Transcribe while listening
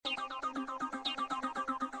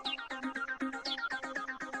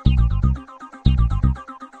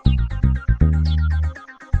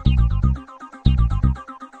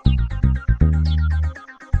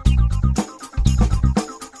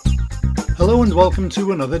Hello and welcome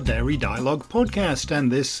to another Dairy Dialogue podcast,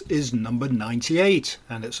 and this is number 98,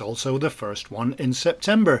 and it's also the first one in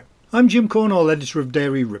September. I'm Jim Cornall, editor of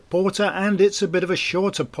Dairy Reporter, and it's a bit of a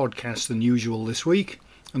shorter podcast than usual this week,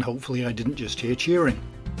 and hopefully I didn't just hear cheering.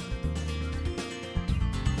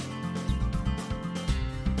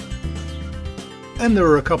 And there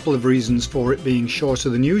are a couple of reasons for it being shorter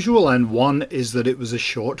than usual, and one is that it was a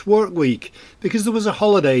short work week, because there was a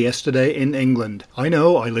holiday yesterday in England. I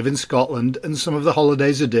know, I live in Scotland, and some of the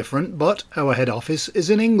holidays are different, but our head office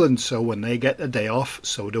is in England, so when they get a day off,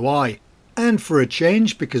 so do I. And for a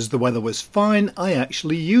change, because the weather was fine, I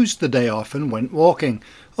actually used the day off and went walking,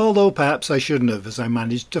 although perhaps I shouldn't have, as I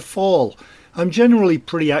managed to fall. I'm generally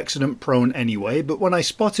pretty accident prone anyway, but when I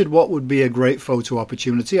spotted what would be a great photo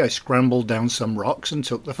opportunity, I scrambled down some rocks and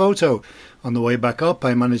took the photo. On the way back up,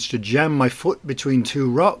 I managed to jam my foot between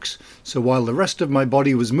two rocks, so while the rest of my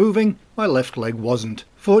body was moving, my left leg wasn't.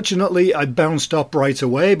 Fortunately, I bounced up right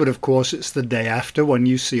away, but of course it's the day after when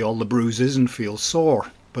you see all the bruises and feel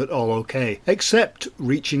sore. But all okay. Except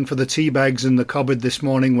reaching for the tea bags in the cupboard this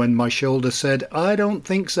morning when my shoulder said, "I don't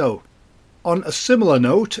think so." On a similar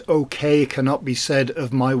note, okay cannot be said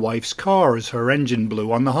of my wife's car as her engine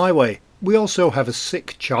blew on the highway. We also have a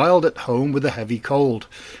sick child at home with a heavy cold,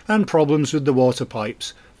 and problems with the water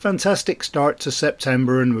pipes. Fantastic start to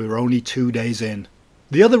September and we're only 2 days in.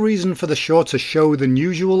 The other reason for the shorter show than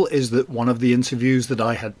usual is that one of the interviews that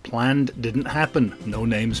I had planned didn't happen, no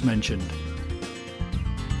names mentioned.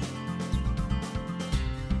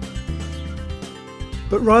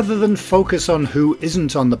 But rather than focus on who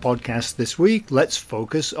isn't on the podcast this week, let's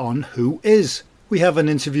focus on who is. We have an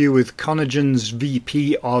interview with Conagen's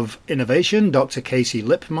VP of Innovation, Dr. Casey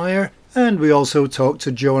Lipmeyer, and we also talk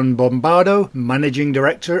to Joan Bombardo, Managing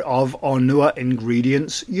Director of Ornua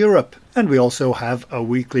Ingredients Europe. And we also have a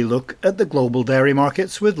weekly look at the global dairy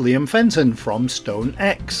markets with Liam Fenton from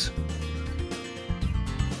StoneX.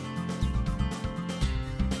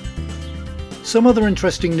 Some other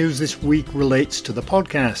interesting news this week relates to the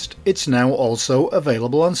podcast. It's now also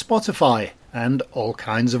available on Spotify and all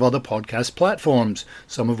kinds of other podcast platforms,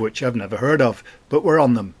 some of which I've never heard of, but we're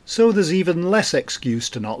on them. So there's even less excuse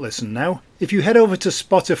to not listen now. If you head over to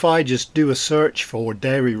Spotify, just do a search for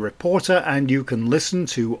Dairy Reporter and you can listen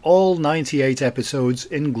to all 98 episodes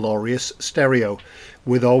in glorious stereo,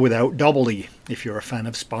 with or without Double E, if you're a fan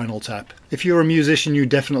of Spinal Tap. If you're a musician, you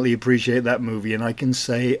definitely appreciate that movie, and I can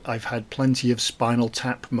say I've had plenty of Spinal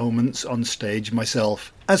Tap moments on stage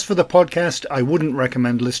myself. As for the podcast, I wouldn't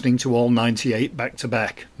recommend listening to all 98 back to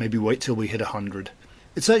back. Maybe wait till we hit 100.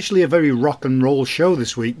 It's actually a very rock and roll show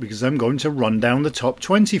this week because I'm going to run down the top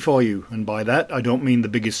 20 for you, and by that I don't mean the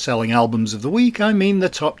biggest selling albums of the week, I mean the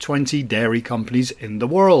top 20 dairy companies in the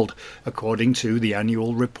world, according to the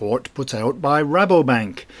annual report put out by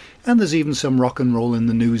Rabobank. And there's even some rock and roll in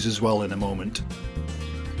the news as well in a moment.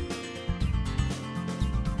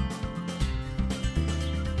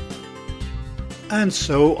 And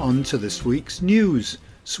so on to this week's news.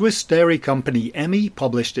 Swiss dairy company Emmi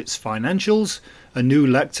published its financials. A new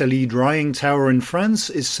Lactalis drying tower in France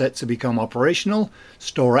is set to become operational.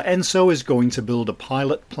 Stora Enso is going to build a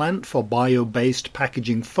pilot plant for bio-based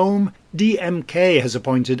packaging foam. DMK has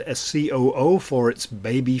appointed a COO for its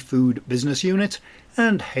baby food business unit.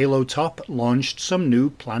 And Halo Top launched some new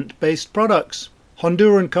plant-based products.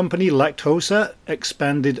 Honduran company Lactosa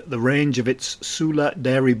expanded the range of its Sula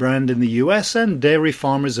dairy brand in the US, and Dairy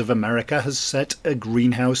Farmers of America has set a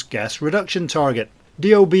greenhouse gas reduction target.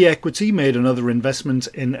 DOB Equity made another investment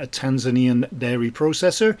in a Tanzanian dairy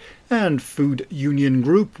processor, and Food Union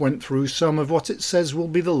Group went through some of what it says will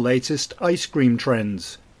be the latest ice cream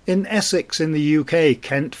trends. In Essex in the UK,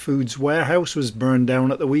 Kent Foods warehouse was burned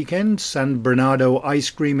down at the weekend. San Bernardo Ice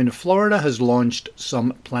Cream in Florida has launched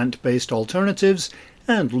some plant-based alternatives,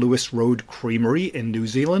 and Lewis Road Creamery in New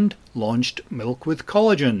Zealand launched milk with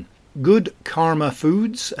collagen. Good Karma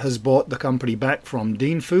Foods has bought the company back from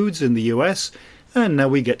Dean Foods in the US, and now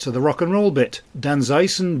we get to the rock and roll bit.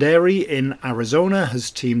 Danzysen Dairy in Arizona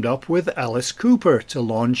has teamed up with Alice Cooper to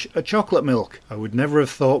launch a chocolate milk. I would never have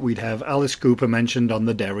thought we'd have Alice Cooper mentioned on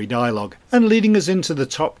the Dairy Dialogue. And leading us into the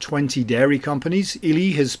top 20 dairy companies,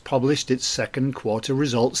 Illy has published its second quarter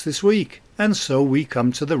results this week. And so we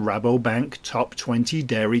come to the Rabobank top 20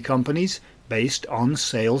 dairy companies based on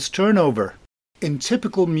sales turnover. In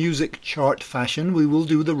typical music chart fashion, we will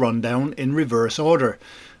do the rundown in reverse order.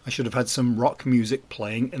 I should have had some rock music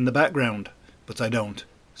playing in the background, but I don't.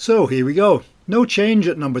 So here we go. No change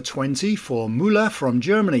at number 20 for Müller from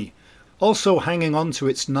Germany. Also hanging on to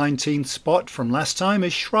its 19th spot from last time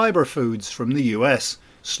is Schreiber Foods from the US.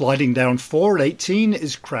 Sliding down 4 at 18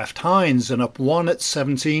 is Kraft Heinz, and up 1 at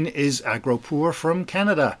 17 is Agropur from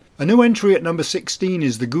Canada. A new entry at number 16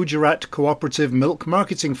 is the Gujarat Cooperative Milk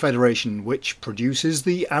Marketing Federation, which produces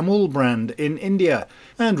the Amul brand in India.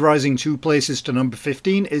 And rising 2 places to number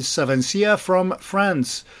 15 is Savencia from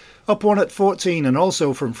France. Up 1 at 14 and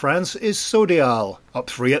also from France is Sodial.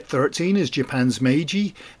 Up 3 at 13 is Japan's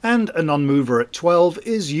Meiji, and a non-mover at 12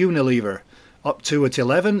 is Unilever. Up 2 at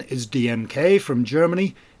 11 is DMK from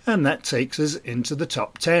Germany, and that takes us into the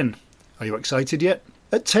top 10. Are you excited yet?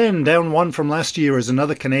 At 10, down 1 from last year, is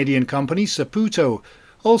another Canadian company, Saputo.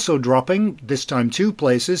 Also dropping, this time 2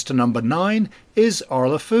 places to number 9, is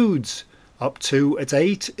Arla Foods. Up 2 at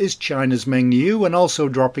 8 is China's Mengniu, and also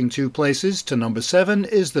dropping 2 places to number 7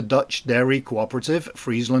 is the Dutch dairy cooperative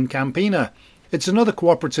Friesland Campina. It's another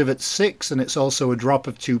cooperative at 6, and it's also a drop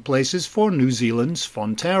of 2 places for New Zealand's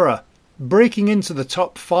Fonterra. Breaking into the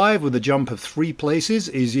top 5 with a jump of 3 places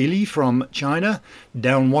is Yili from China.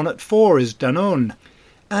 Down 1 at 4 is Danone.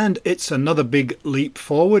 And it's another big leap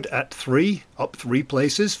forward at 3, up 3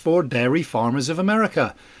 places for Dairy Farmers of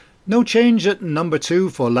America. No change at number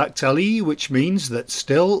 2 for Lactalis, which means that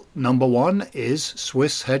still number 1 is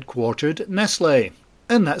Swiss-headquartered Nestlé.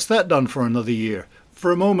 And that's that done for another year.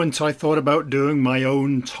 For a moment I thought about doing my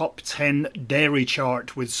own top 10 dairy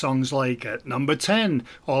chart with songs like at number 10,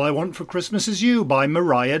 All I Want for Christmas Is You by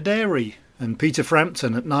Mariah Dairy, and Peter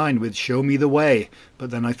Frampton at 9 with Show Me the Way, but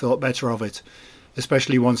then I thought better of it,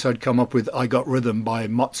 especially once I'd come up with I Got Rhythm by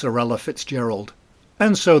Mozzarella Fitzgerald.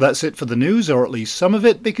 And so that's it for the news, or at least some of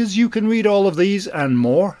it, because you can read all of these and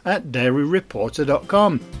more at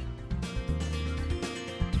dairyreporter.com.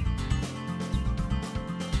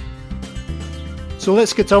 So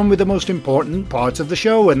let's get on with the most important part of the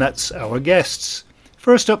show, and that's our guests.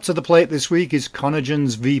 First up to the plate this week is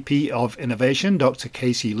Conagen's VP of Innovation, Dr.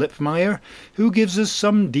 Casey Lipmeyer, who gives us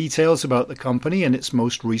some details about the company and its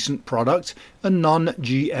most recent product, a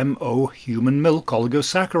non-GMO human milk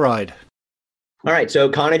oligosaccharide. All right, so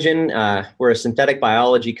Conagen, we're a synthetic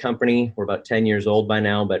biology company. We're about 10 years old by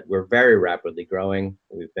now, but we're very rapidly growing.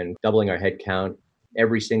 We've been doubling our head count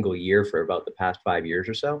every single year for about the past 5 years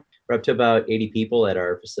or so. We're up to about 80 people at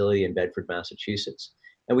our facility in Bedford, Massachusetts.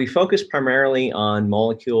 And we focus primarily on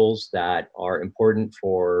molecules that are important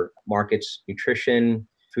for markets, nutrition,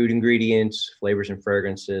 food ingredients, flavors and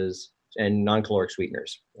fragrances, and non-caloric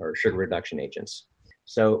sweeteners or sugar reduction agents.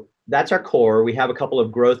 So that's our core. We have a couple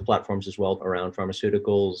of growth platforms as well around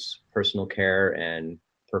pharmaceuticals, personal care, and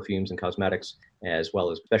perfumes and cosmetics, as well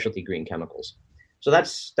as specialty green chemicals. So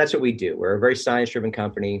that's what we do. We're a very science-driven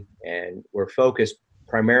company, and we're focused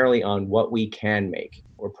primarily on what we can make.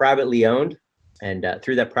 We're privately owned, and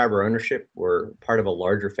through that private ownership, we're part of a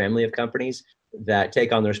larger family of companies that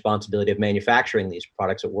take on the responsibility of manufacturing these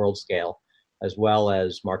products at world scale, as well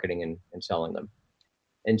as marketing and selling them.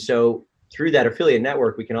 And so through that affiliate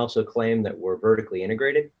network, we can also claim that we're vertically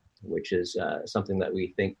integrated, which is something that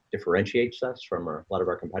we think differentiates us from a lot of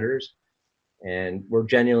our competitors. And we're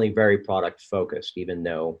genuinely very product focused, even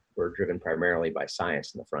though we're driven primarily by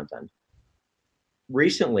science in the front end.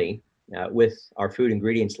 Recently, with our food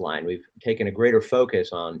ingredients line, we've taken a greater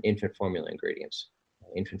focus on infant formula ingredients.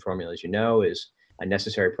 Infant formula, as you know, is a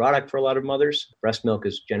necessary product for a lot of mothers. Breast milk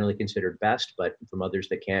is generally considered best, but for mothers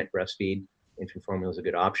that can't breastfeed, infant formula is a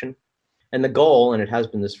good option. And the goal, and it has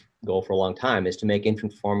been this goal for a long time, is to make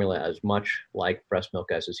infant formula as much like breast milk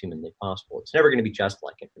as is humanly possible. It's never going to be just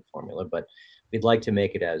like infant formula, but we'd like to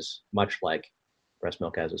make it as much like breast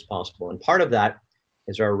milk as is possible. And part of that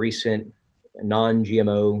is our recent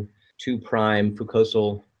non-GMO 2'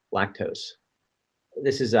 fucosyl lactose.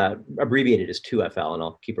 This is abbreviated as 2FL, and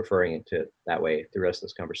I'll keep referring to it that way through the rest of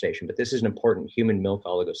this conversation. But this is an important human milk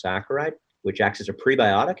oligosaccharide, which acts as a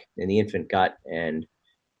prebiotic in the infant gut and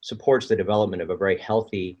supports the development of a very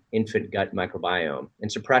healthy infant gut microbiome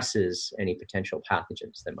and suppresses any potential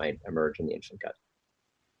pathogens that might emerge in the infant gut.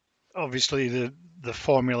 Obviously, the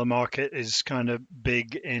formula market is kind of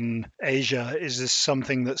big in Asia. Is this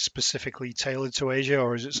something that's specifically tailored to Asia,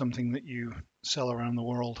 or is it something that you sell around the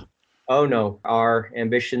world? Oh, no. Our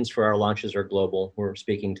ambitions for our launches are global. We're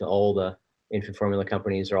speaking to all the infant formula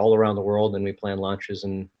companies are all around the world, and we plan launches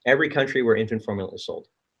in every country where infant formula is sold.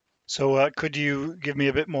 So could you give me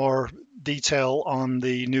a bit more detail on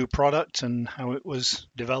the new product and how it was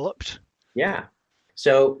developed? Yeah.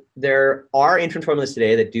 So there are infant formulas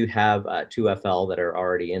today that do have 2FL that are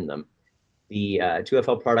already in them. The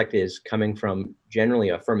 2FL product is coming from generally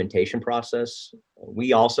a fermentation process.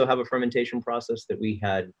 We also have a fermentation process that we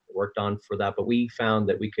had worked on for that, but we found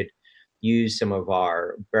that we could use some of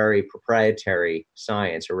our very proprietary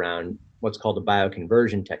science around what's called a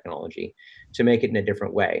bioconversion technology to make it in a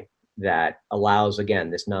different way that allows, again,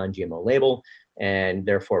 this non-GMO label and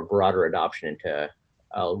therefore broader adoption into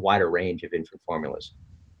a wider range of infant formulas.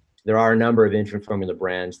 There are a number of infant formula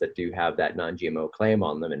brands that do have that non-GMO claim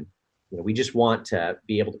on them. And we just want to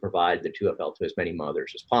be able to provide the 2FL to as many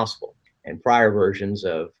mothers as possible. And prior versions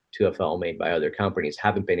of 2FL made by other companies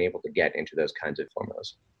haven't been able to get into those kinds of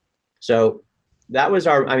formulas. So that was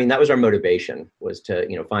our motivation, was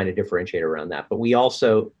to, find a differentiator around that. But we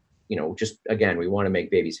also, just again, we want to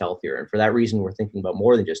make babies healthier. And for that reason, we're thinking about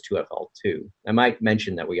more than just 2FL too. I might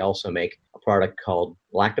mention that we also make a product called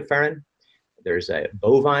lactoferrin. There's a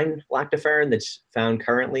bovine lactoferrin that's found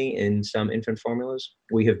currently in some infant formulas.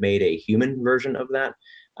 We have made a human version of that.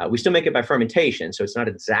 We still make it by fermentation, so it's not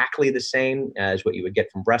exactly the same as what you would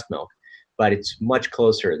get from breast milk, but it's much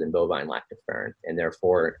closer than bovine lactoferrin. And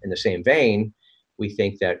therefore, in the same vein, we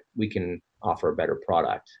think that we can offer a better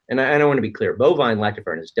product. And I want to be clear, bovine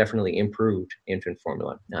lactoferrin has definitely improved infant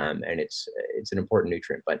formula, and it's an important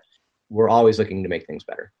nutrient, but we're always looking to make things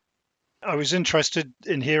better. I was interested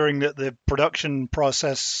in hearing that the production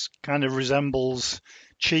process kind of resembles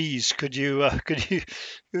cheese. Could you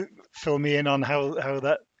fill me in on how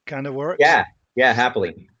that kind of works? Yeah,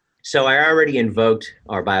 happily. So I already invoked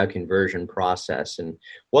our bioconversion process. And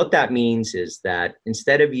what that means is that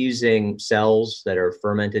instead of using cells that are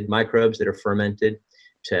fermented, microbes that are fermented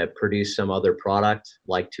to produce some other product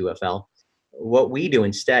like 2FL, what we do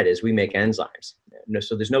instead is we make enzymes.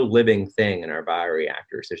 So there's no living thing in our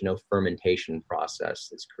bioreactors. There's no fermentation process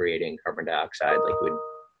that's creating carbon dioxide like you would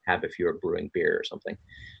have if you were brewing beer or something.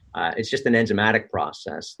 It's just an enzymatic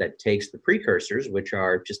process that takes the precursors, which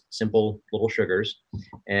are just simple little sugars,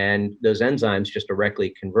 and those enzymes just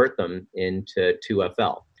directly convert them into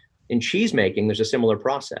 2FL. In cheese making, there's a similar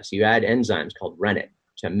process. You add enzymes called rennet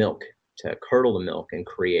to milk to curdle the milk and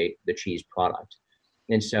create the cheese product.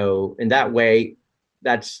 And so in that way,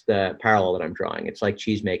 that's the parallel that I'm drawing. It's like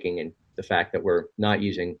cheese making, and the fact that we're not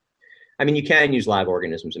using, you can use live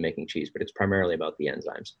organisms in making cheese, but it's primarily about the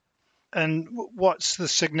enzymes. And what's the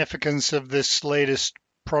significance of this latest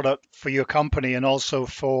product for your company and also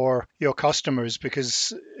for your customers?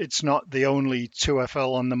 Because it's not the only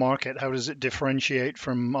 2FL on the market. How does it differentiate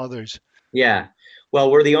from others? Yeah, well,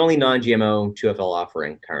 we're the only non-GMO 2FL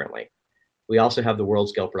offering currently. We also have the world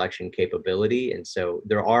scale production capability. And so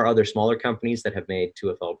there are other smaller companies that have made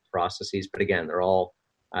 2FL processes, but again, they're all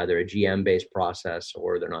either a GM-based process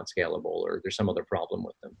or they're not scalable or there's some other problem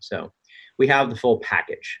with them. So we have the full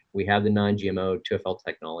package. We have the non-GMO 2FL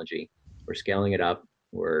technology. We're scaling it up.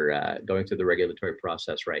 We're going through the regulatory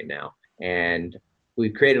process right now. And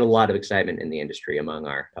we've created a lot of excitement in the industry among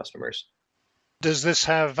our customers. Does this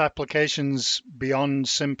have applications beyond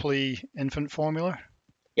simply infant formula?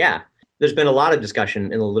 Yeah. There's been a lot of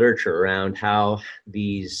discussion in the literature around how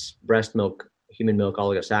these breast milk, human milk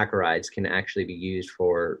oligosaccharides can actually be used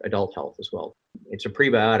for adult health as well. It's a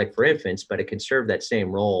prebiotic for infants, but it can serve that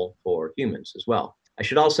same role for humans as well. I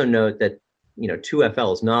should also note that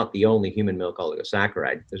 2FL is not the only human milk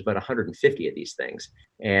oligosaccharide. There's about 150 of these things.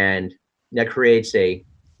 And that creates a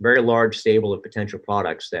very large stable of potential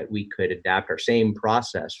products that we could adapt our same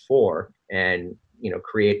process for and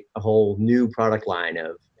create a whole new product line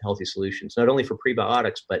of healthy solutions, not only for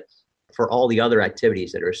prebiotics, but for all the other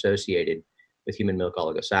activities that are associated with human milk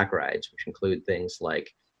oligosaccharides, which include things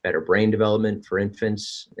like better brain development for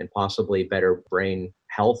infants and possibly better brain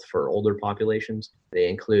health for older populations. They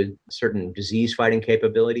include certain disease fighting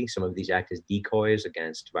capability. Some of these act as decoys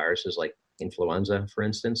against viruses like influenza, for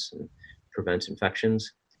instance, and prevents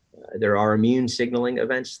infections. There are immune signaling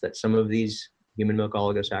events that some of these human milk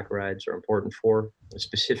oligosaccharides are important for,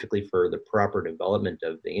 specifically for the proper development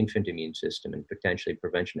of the infant immune system and potentially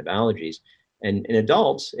prevention of allergies. And in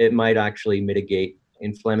adults, it might actually mitigate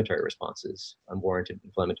inflammatory responses, unwarranted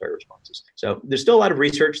inflammatory responses. So there's still a lot of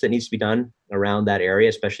research that needs to be done around that area,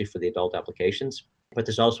 especially for the adult applications, but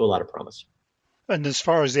there's also a lot of promise. And as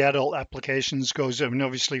far as the adult applications goes,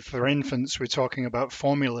 obviously for infants, we're talking about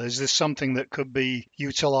formula. Is this something that could be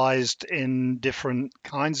utilized in different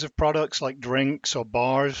kinds of products like drinks or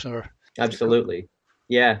bars? Or Absolutely.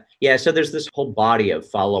 Yeah. So there's this whole body of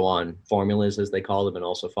follow-on formulas, as they call them, and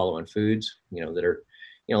also follow-on foods, that are,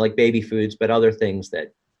 like baby foods, but other things that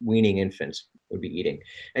weaning infants would be eating.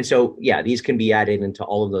 And so, these can be added into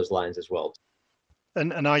all of those lines as well.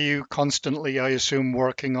 And are you constantly, I assume,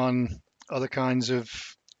 working on other kinds of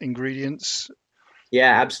ingredients?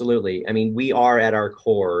 Yeah, absolutely. We are at our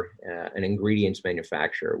core an ingredients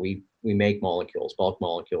manufacturer. We make molecules,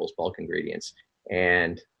 bulk ingredients,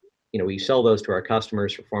 and we sell those to our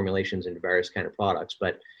customers for formulations into various kind of products.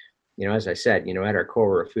 But as I said, at our core,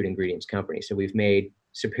 we're a food ingredients company. So we've made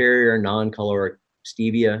superior non-caloric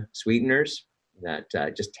stevia sweeteners that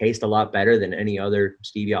just taste a lot better than any other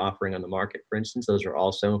stevia offering on the market. For instance, those are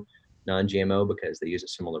also non-GMO because they use a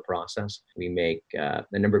similar process. We make a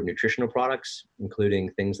number of nutritional products, including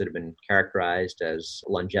things that have been characterized as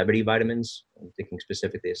longevity vitamins. I'm thinking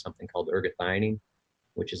specifically of something called ergothioneine,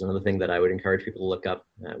 which is another thing that I would encourage people to look up.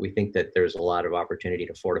 We think that there's a lot of opportunity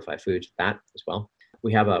to fortify foods with that as well.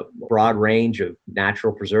 We have a broad range of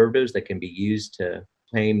natural preservatives that can be used to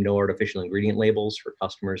claim no artificial ingredient labels for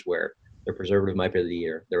customers where their preservative might be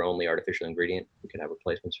their only artificial ingredient. We could have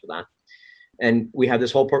replacements for that. And we have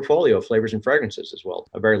this whole portfolio of flavors and fragrances as well,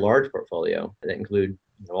 a very large portfolio that include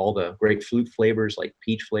all the great fruit flavors like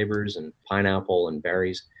peach flavors and pineapple and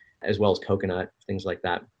berries, as well as coconut, things like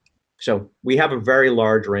that. So we have a very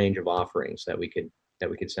large range of offerings that we could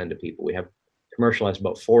send to people. We have commercialized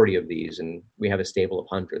about 40 of these, and we have a stable of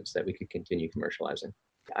hundreds that we could continue commercializing.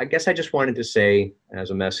 I guess I just wanted to say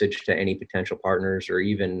as a message to any potential partners or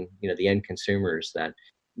even, the end consumers that,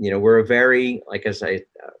 we're a very,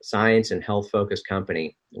 science and health focused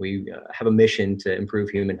company. We have a mission to improve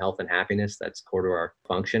human health and happiness. That's core to our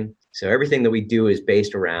function. So everything that we do is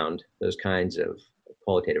based around those kinds of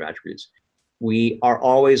qualitative attributes. We are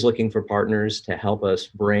always looking for partners to help us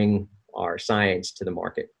bring our science to the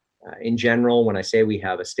market. In general, when I say we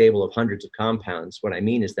have a stable of hundreds of compounds, what I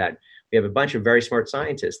mean is that we have a bunch of very smart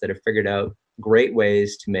scientists that have figured out great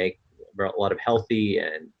ways to make a lot of healthy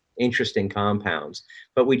and interesting compounds,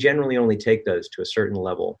 but we generally only take those to a certain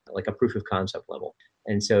level, like a proof of concept level.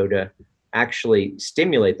 And so to actually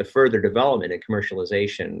stimulate the further development and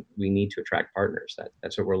commercialization, we need to attract partners.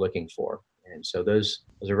 That's what we're looking for. And so those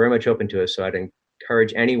are very much open to us. So I'd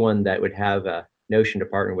encourage anyone that would have a notion to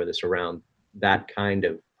partner with us around that kind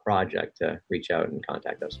of project to reach out and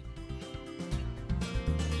contact us.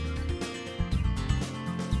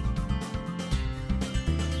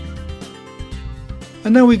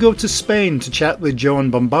 And now we go to Spain to chat with Joan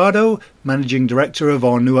Bombardo, Managing Director of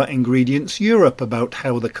Ornua Ingredients Europe, about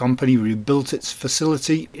how the company rebuilt its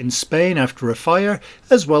facility in Spain after a fire,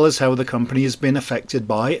 as well as how the company has been affected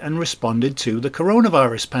by and responded to the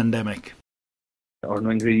coronavirus pandemic.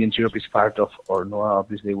 Ornua Ingredients Europe is part of Ornua.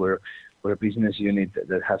 Obviously, we're a business unit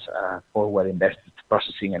that has 4 well-invested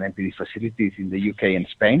processing and NPD facilities in the UK and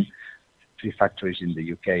Spain, 3 factories in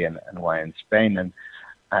the UK and 1 in Spain.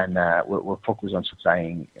 And we're focused on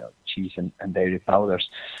supplying cheese and dairy powders.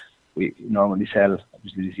 We normally sell,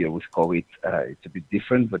 obviously this year with COVID, it's a bit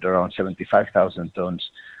different, but around 75,000 tons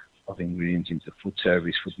of ingredients into food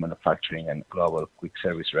service, food manufacturing, and global quick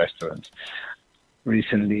service restaurants.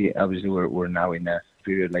 Recently, obviously, we're now in a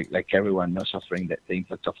period like everyone knows, suffering the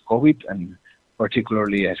impact of COVID, and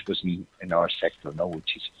particularly, I suppose, in our sector,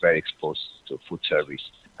 which is very exposed to food service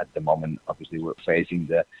at the moment. Obviously, we're facing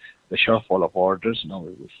the shortfall of orders.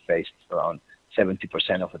 We've faced around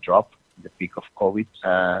 70% of a drop in the peak of COVID,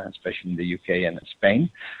 especially in the UK and Spain.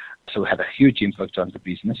 So we had a huge impact on the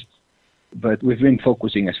business. But we've been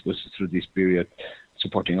focusing, I suppose, through this period,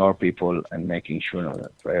 supporting our people and making sure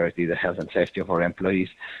that priority the health and safety of our employees,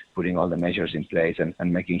 putting all the measures in place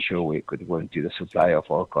and making sure we could guarantee the supply of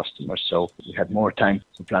our customers. So we had more time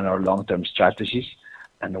to plan our long-term strategies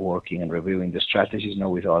and working and reviewing the strategies now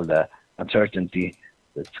with all the uncertainty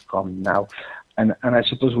that's come now. And I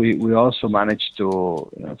suppose we also managed to,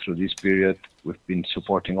 through this period, we've been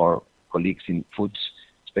supporting our colleagues in foods,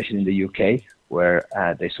 especially in the UK, where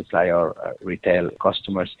they supply our retail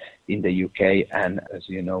customers in the UK. And as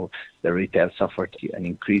you know, the retail suffered an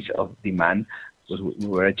increase of demand because we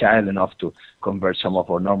were agile enough to convert some of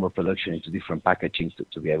our normal production into different packaging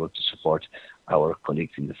to be able to support our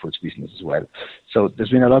colleagues in the foods business as well. So there's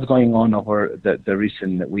been a lot going on over the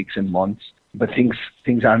recent weeks and months, but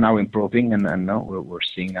things are now improving, and now we're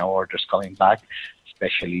seeing now orders coming back,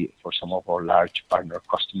 especially for some of our large partner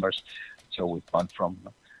customers. So we've gone from,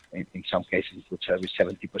 in some cases, in food service,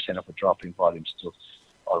 70% of a drop in volumes to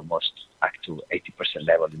almost back to 80%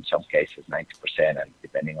 level, in some cases 90%, and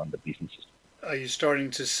depending on the businesses. Are you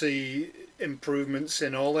starting to see improvements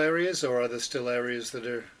in all areas, or are there still areas that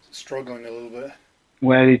are struggling a little bit?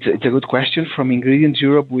 Well, it's a good question. From Ingredients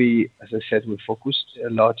Europe, as I said, we focused a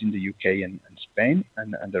lot in the UK and Spain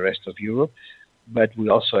and the rest of Europe, but we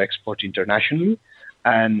also export internationally,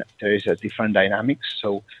 and there is a different dynamics.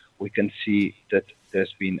 So we can see that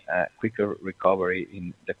there's been a quicker recovery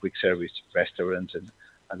in the quick service restaurants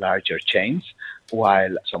larger chains,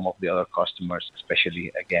 while some of the other customers,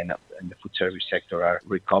 especially again in the food service sector, are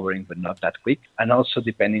recovering but not that quick. And also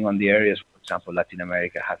depending on the areas, for example, Latin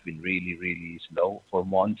America has been really, really slow for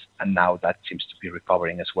months, and now that seems to be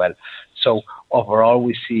recovering as well. So overall,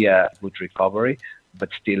 we see a good recovery, but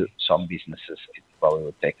still some businesses, it probably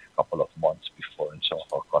will take a couple of months before, and some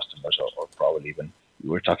of our customers, or probably even,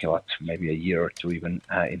 we're talking about maybe a year or two even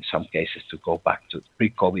in some cases, to go back to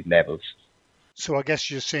pre-COVID levels. So I guess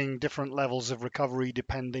you're seeing different levels of recovery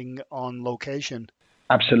depending on location.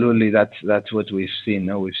 Absolutely, that's what we've seen.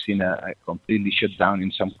 No, we've seen a completely shut down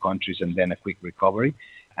in some countries and then a quick recovery,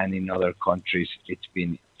 and in other countries it's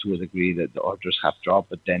been to a degree that the orders have dropped,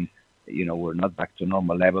 but then we're not back to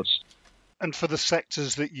normal levels. And for the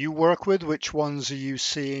sectors that you work with, which ones are you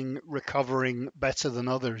seeing recovering better than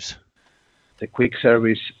others? The quick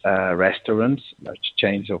service restaurants, large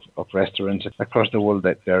chains of restaurants across the world,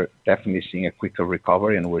 that they're definitely seeing a quicker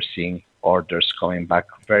recovery, and we're seeing orders coming back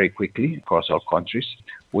very quickly across all countries.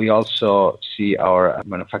 We also see our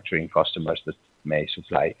manufacturing customers that may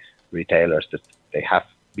supply retailers, that they have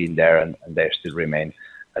been there and they still remain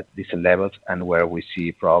at decent levels, and where we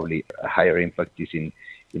see probably a higher impact is in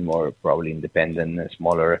more probably independent,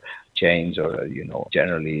 smaller chains, or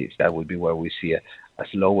generally that would be where we see a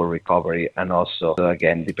slower recovery. And also,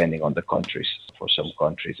 again, depending on the countries, for some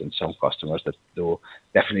countries and some customers that do,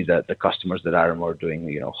 definitely the customers that are more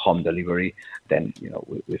doing home delivery, then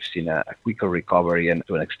we've seen a quicker recovery, and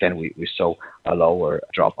to an extent we saw a lower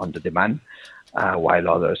drop on the demand, while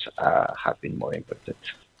others have been more impacted.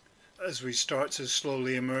 As we start to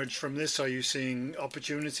slowly emerge from this, are you seeing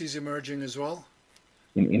opportunities emerging as well?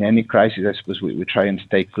 In any crisis, I suppose we try and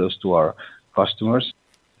stay close to our customers.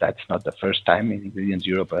 That's not the first time. In Ingredients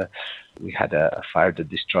Europe, we had a fire that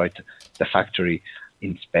destroyed the factory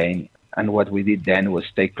in Spain. And what we did then was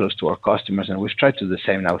stay close to our customers, and we've tried to do the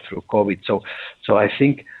same now through COVID. So I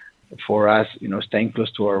think for us, staying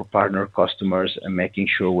close to our partner customers and making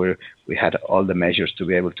sure we had all the measures to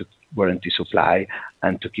be able to guarantee supply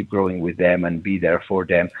and to keep growing with them and be there for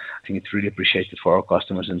them, I think it's really appreciated for our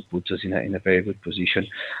customers and puts us in a very good position.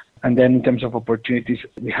 And then in terms of opportunities,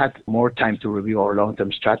 we had more time to review our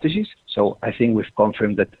long-term strategies. So I think we've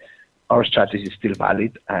confirmed that our strategy is still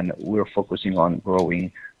valid, and we're focusing on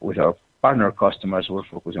growing with our partner customers. We're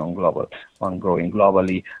focusing on growing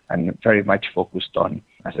globally, and very much focused on,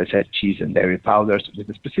 as I said, cheese and dairy powders, with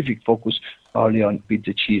a specific focus only on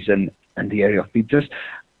pizza cheese and the area of pizzas.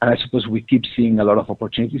 And I suppose we keep seeing a lot of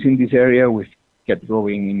opportunities in this area. We've kept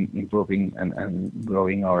growing, improving, and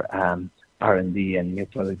growing our R&D and new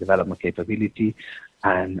product development capability,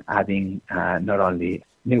 and adding not only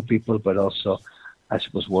new people, but also, I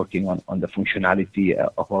suppose, working on the functionality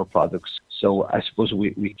of our products. So I suppose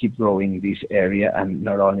we keep growing this area, and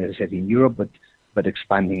not only, as I said, in Europe, but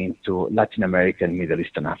expanding into Latin America and Middle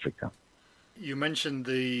East and Africa. You mentioned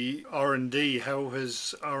the R&D. How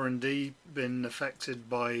has R&D been affected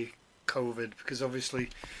by COVID? Because obviously,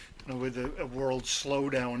 with a world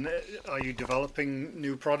slowdown, are you developing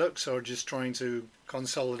new products or just trying to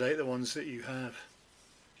consolidate the ones that you have?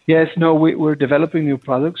 Yes, no, we're developing new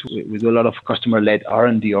products. We do a lot of customer-led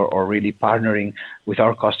R&D, or really partnering with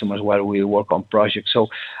our customers while we work on projects. So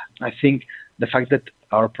I think the fact that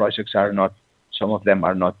our projects are not, some of them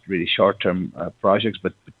are not really short-term projects,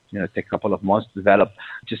 but take a couple of months to develop,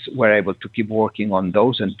 just we're able to keep working on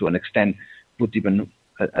those, and to an extent put even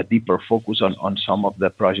a deeper focus on some of the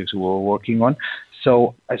projects we were working on.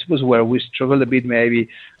 So I suppose where we struggle a bit maybe,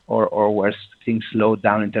 or where things slow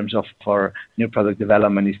down in terms of our new product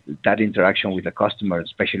development, is that interaction with the customer,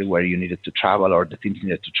 especially where you needed to travel, or the teams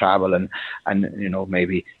needed to travel, and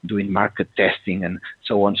maybe doing market testing and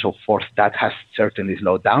so on and so forth. That has certainly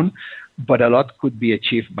slowed down. But a lot could be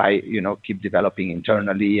achieved by, keep developing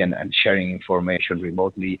internally and sharing information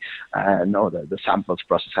remotely. The samples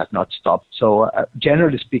process has not stopped. So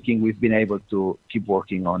generally speaking, we've been able to keep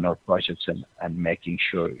working on our projects and making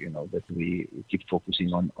sure, that we keep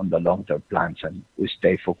focusing on the long-term plans, and we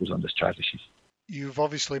stay focused on the strategy. You've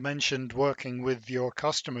obviously mentioned working with your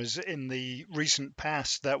customers. In the recent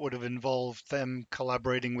past, that would have involved them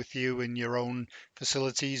collaborating with you in your own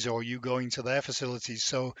facilities, or you going to their facilities.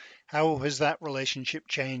 So how has that relationship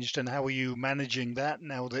changed, and how are you managing that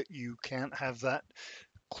now that you can't have that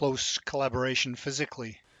close collaboration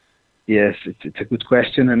physically? Yes, it's a good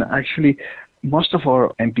question. And actually, most of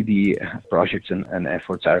our NPD projects and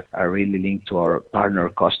efforts are really linked to our partner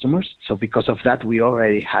customers. So because of that, we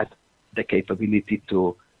already had the capability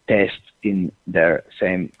to test in their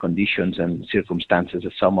same conditions and circumstances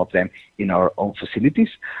as some of them in our own facilities.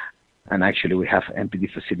 And actually, we have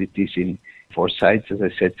NPD facilities in 4 sites, as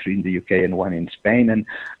I said, 3 in the UK and 1 in Spain. And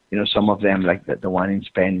some of them, like the one in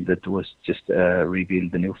Spain that was just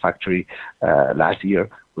revealed, the new factory last year,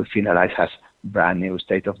 we finalized, has brand new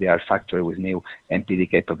state-of-the-art factory with new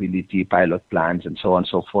NPD capability, pilot plans, and so on and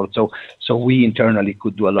so forth. So we internally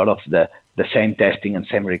could do a lot of the same testing and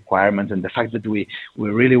same requirements. And the fact that we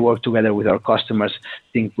really work together with our customers,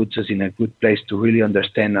 I think puts us in a good place to really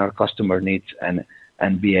understand our customer needs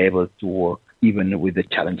and be able to work even with the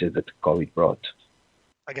challenges that COVID brought.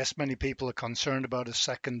 I guess many people are concerned about a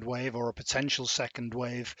second wave or a potential second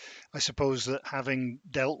wave. I suppose that having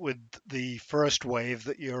dealt with the first wave,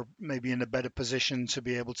 that you're maybe in a better position to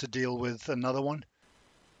be able to deal with another one?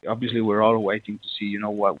 Obviously, we're all waiting to see,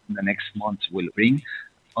 what the next months will bring.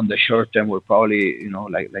 On the short term, we're probably,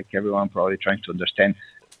 like everyone, probably trying to understand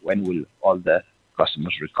when will all the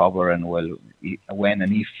customers recover and when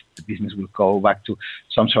and if the business will go back to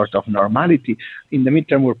some sort of normality. In the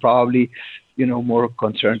midterm, we're probably more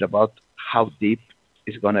concerned about how deep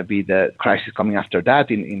is going to be the crisis coming after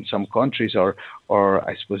that in some countries, or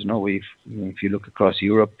I suppose, if you look across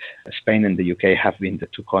Europe, Spain and the UK have been the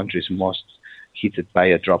 2 countries most hit by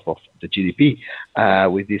a drop of the GDP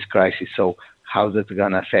with this crisis. So how that's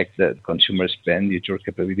going to affect the consumer expenditure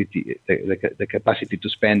capability, the capacity to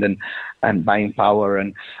spend and buying power,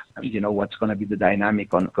 and what's going to be the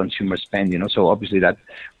dynamic on consumer spend. So obviously that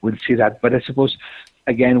we'll see that. But I suppose,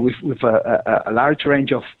 again, with a large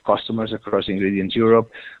range of customers across Ingredients Europe,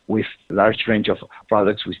 with a large range of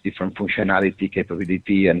products with different functionality,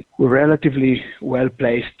 capability, and we're relatively well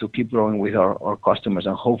placed to keep growing with our customers,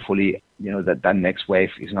 and hopefully, that next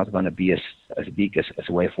wave is not going to be as big as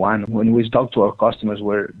wave 1. When we talk to our customers,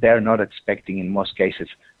 they're not expecting, in most cases,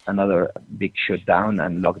 another big shutdown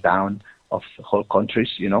and lockdown of whole countries,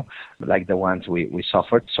 like the ones we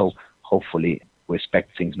suffered. So hopefully, we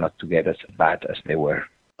expect things not to get as bad as they were.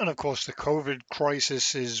 And of course, the COVID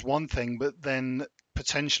crisis is one thing, but then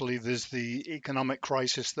potentially there's the economic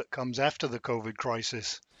crisis that comes after the COVID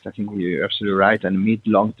crisis. I think you're absolutely right. And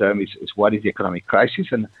mid-long term is what is the economic crisis,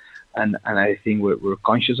 and I think we're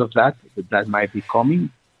conscious of that might be coming,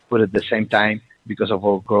 but at the same time, because of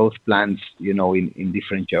our growth plans, in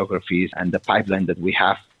different geographies and the pipeline that we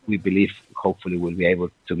have, we believe hopefully we'll be able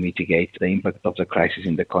to mitigate the impact of the crisis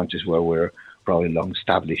in the countries where we're probably long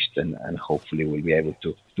established, and hopefully we'll be able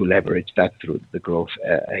to leverage that through the growth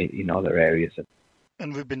in other areas.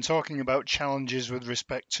 And we've been talking about challenges with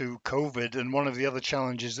respect to COVID, and one of the other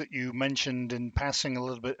challenges that you mentioned in passing a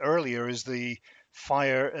little bit earlier is the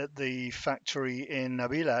fire at the factory in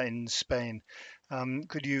Avila in Spain.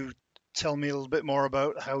 Could you tell me a little bit more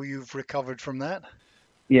about how you've recovered from that?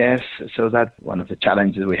 Yes, so that's one of the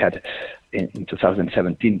challenges we had in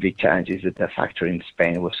 2017, big challenge, is that the factory in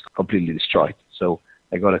Spain was completely destroyed. So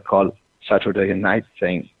I got a call Saturday night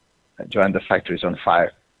saying, Joan, the factory is on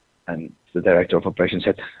fire. And the director of operations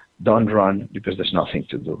said, don't run because there's nothing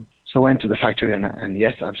to do. So I went to the factory and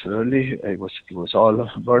yes, absolutely, it was all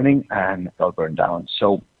burning and it all burned down.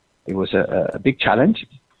 So it was a big challenge.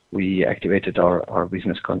 We activated our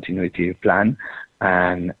business continuity plan,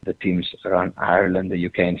 and the teams around Ireland, the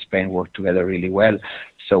UK, and Spain worked together really well.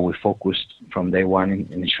 So we focused from day one in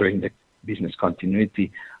ensuring the business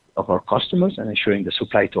continuity of our customers and ensuring the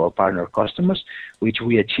supply to our partner customers, which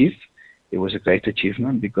we achieved. It was a great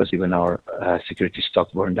achievement because even our security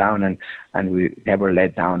stock burned down, and we never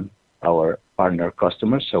let down our partner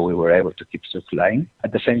customers, so we were able to keep supplying.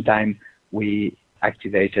 At the same time, we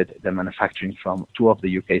activated the manufacturing from 2 of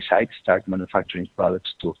the UK sites, start manufacturing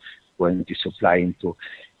products to going to supply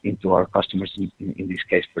into our customers, in this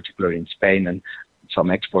case, particularly in Spain, and some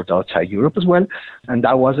export outside Europe as well. And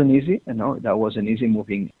that wasn't easy, that wasn't easy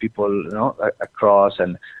moving people, across,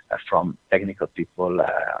 and from technical people,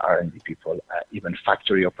 R&D people, even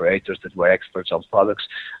factory operators that were experts on products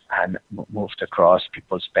and moved across.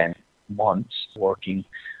 People spent months working,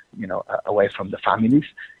 away from the families.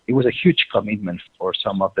 It was a huge commitment for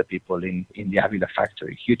some of the people in the Avila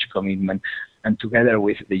factory, huge commitment. And together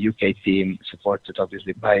with the UK team, supported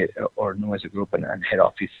obviously by Ornu as a group and head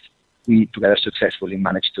office, we together successfully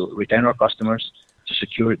managed to retain our customers, to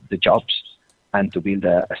secure the jobs, and to build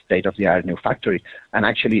a state-of-the-art new factory. And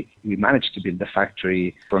actually, we managed to build the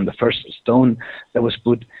factory from the first stone that was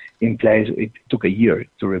put in place. It took a year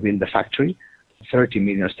to rebuild the factory. 30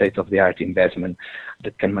 million state-of-the-art investment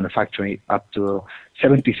that can manufacture up to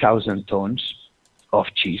 70,000 tons of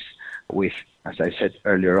cheese with, as I said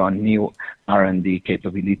earlier on, new R&D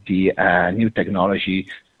capability, new technology,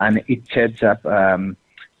 and it sets up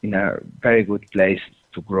in a very good place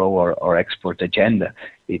to grow our export agenda.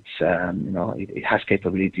 It's it has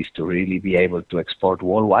capabilities to really be able to export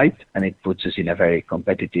worldwide, and it puts us in a very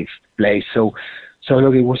competitive place. So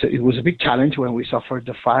look, it was a big challenge when we suffered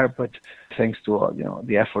the fire, but thanks to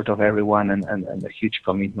the effort of everyone and the huge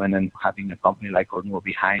commitment and having a company like Ornua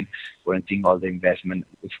behind, guaranteeing all the investment,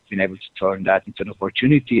 we've been able to turn that into an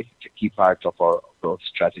opportunity. It's a key part of our growth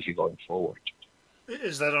strategy going forward.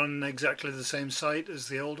 Is that on exactly the same site as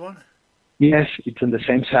the old one? Yes, it's on the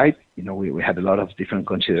same site. We had a lot of different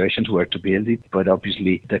considerations where to build it, but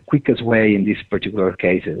obviously the quickest way in this particular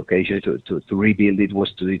case, to rebuild it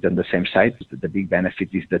was to do it on the same site. The big benefit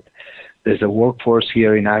is that there's a workforce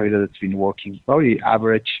here in Avila that's been working probably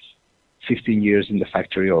average 15 years in the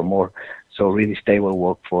factory or more. So really stable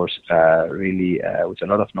workforce, really with a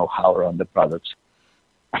lot of know-how around the products.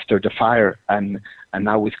 After the fire and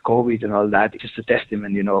now with COVID and all that, it's just a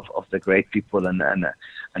testament, of the great people and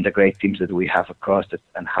the great teams that we have across it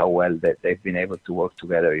and how well they've been able to work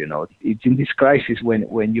together. It's in this crisis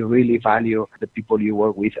when you really value the people you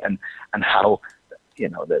work with and how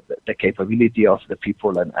the capability of the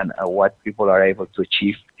people and what people are able to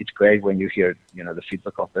achieve. It's great when you hear the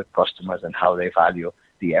feedback of the customers and how they value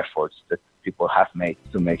the efforts that people have made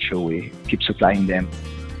to make sure we keep supplying them.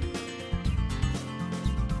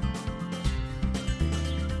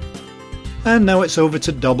 And now it's over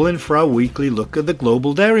to Dublin for our weekly look at the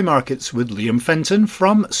global dairy markets with Liam Fenton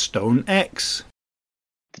from StoneX.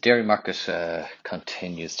 The dairy market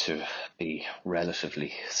continues to be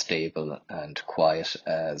relatively stable and quiet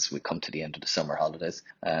as we come to the end of the summer holidays,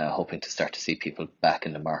 hoping to start to see people back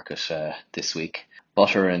in the market this week.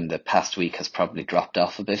 Butter in the past week has probably dropped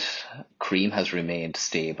off a bit. Cream has remained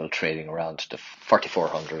stable, trading around the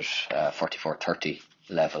 4,400, 4,430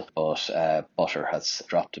 level, but butter has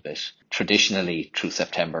dropped a bit. Traditionally, through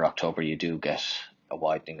September, October, you do get a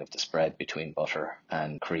widening of the spread between butter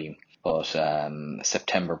and cream. But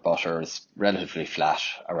September butter is relatively flat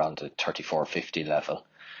around the 34.50 level.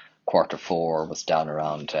 Quarter 4 was down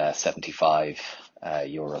around 75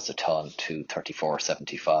 euros a tonne to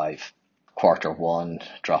 34.75. Quarter 1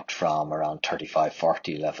 dropped from around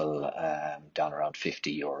 35.40 level down around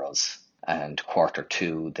 50 euros. And quarter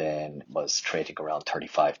 2 then was trading around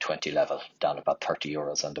 35.20 level, down about 30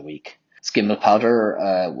 euros on the week. Skim milk powder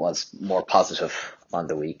was more positive on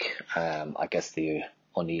the week. I guess the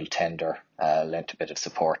O'Neill tender lent a bit of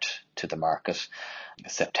support to the market.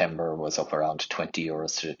 September was up around 20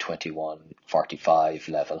 euros to the 21.45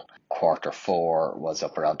 level. Quarter 4 was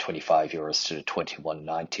up around 25 euros to the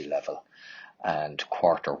 21.90 level. And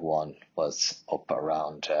quarter 1 was up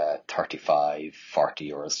around 35.40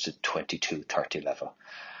 euros to 22.30 level.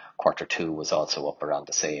 Quarter 2 was also up around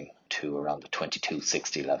the same to around the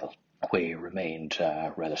 22.60 level. We remained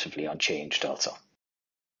relatively unchanged also.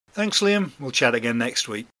 Thanks, Liam. We'll chat again next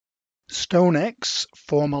week. StoneX,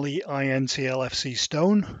 formerly INTLFC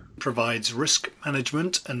Stone, provides risk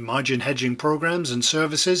management and margin hedging programs and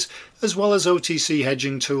services, as well as OTC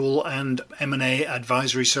hedging tool and M&A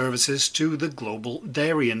advisory services to the global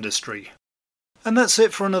dairy industry. And that's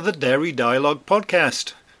it for another Dairy Dialogue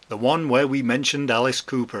podcast, the one where we mentioned Alice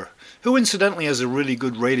Cooper, who incidentally has a really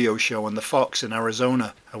good radio show on the Fox in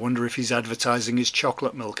Arizona. I wonder if he's advertising his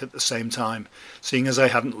chocolate milk at the same time, seeing as I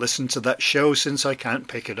haven't listened to that show since I can't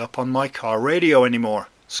pick it up on my car radio anymore.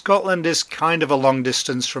 Scotland is kind of a long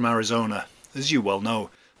distance from Arizona, as you well know.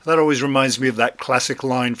 That always reminds me of that classic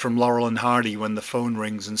line from Laurel and Hardy when the phone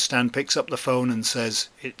rings and Stan picks up the phone and says,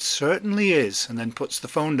 "It certainly is," and then puts the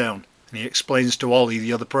phone down. And he explains to Ollie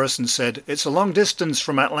the other person said, "It's a long distance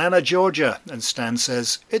from Atlanta, Georgia." And Stan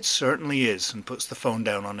says, "It certainly is," and puts the phone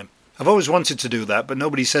down on him. I've always wanted to do that, but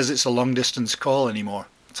nobody says it's a long distance call anymore.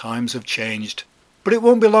 Times have changed. But it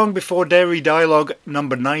won't be long before Dairy Dialogue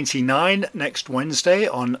number 99 next Wednesday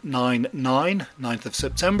on 9/9th of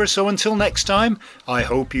September. So until next time, I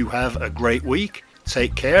hope you have a great week.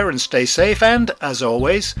 Take care and stay safe. And as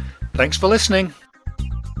always, thanks for listening.